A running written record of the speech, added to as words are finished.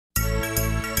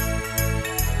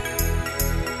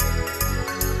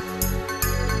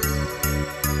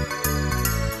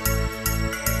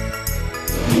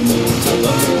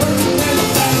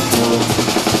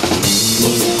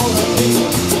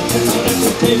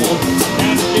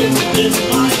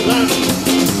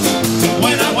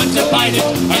When I went to bite it,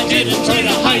 I didn't try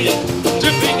to hide it,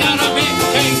 dripping out a big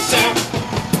pink sap.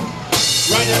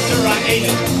 Right after I ate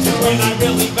it, is when I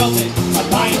really felt it, a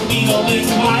pine needle in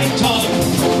my tongue.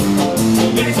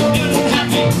 Been so good and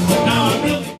happy, but now I'm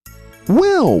really...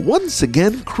 Well, once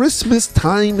again, Christmas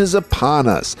time is upon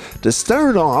us. To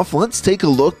start off, let's take a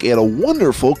look at a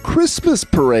wonderful Christmas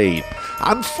parade.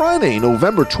 On Friday,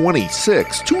 November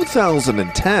 26,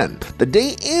 2010, the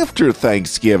day after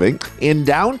Thanksgiving, in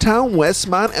downtown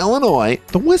Westmont, Illinois,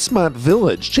 the Westmont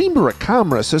Village Chamber of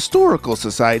Commerce Historical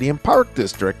Society and Park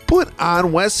District put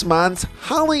on Westmont's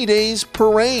Holidays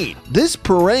Parade. This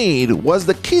parade was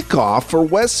the kickoff for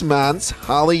Westmont's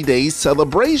Holiday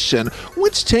Celebration,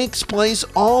 which takes place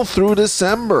all through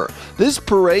December. This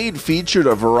parade featured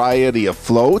a variety of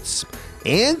floats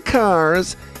and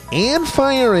cars and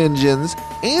fire engines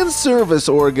and service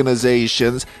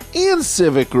organizations and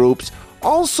civic groups,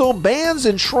 also bands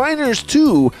and Shriners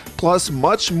too, plus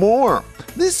much more.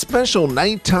 This special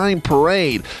nighttime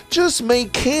parade just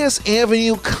made Cass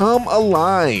Avenue come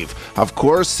alive. Of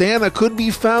course, Santa could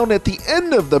be found at the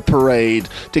end of the parade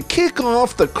to kick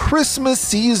off the Christmas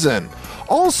season.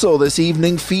 Also this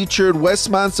evening featured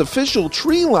Westmont's official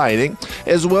tree lighting,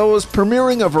 as well as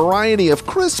premiering a variety of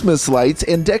Christmas lights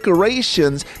and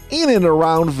decorations in and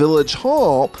around Village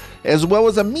Hall, as well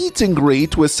as a meet and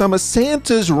greet with some of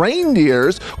Santa's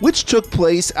reindeers, which took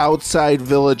place outside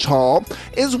Village Hall,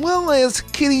 as well as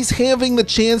kiddies having the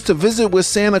chance to visit with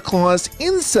Santa Claus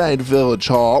inside Village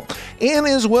Hall, and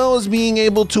as well as being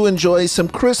able to enjoy some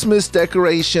Christmas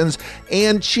decorations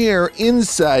and cheer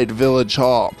inside Village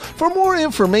Hall. For more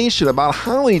information about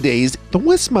holidays, the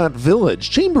Westmont Village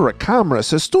Chamber of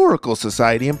Commerce Historical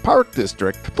Society and Park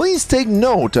District, please take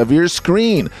note of your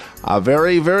screen. A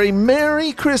very, very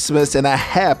Merry Christmas and a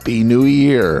Happy New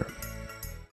Year.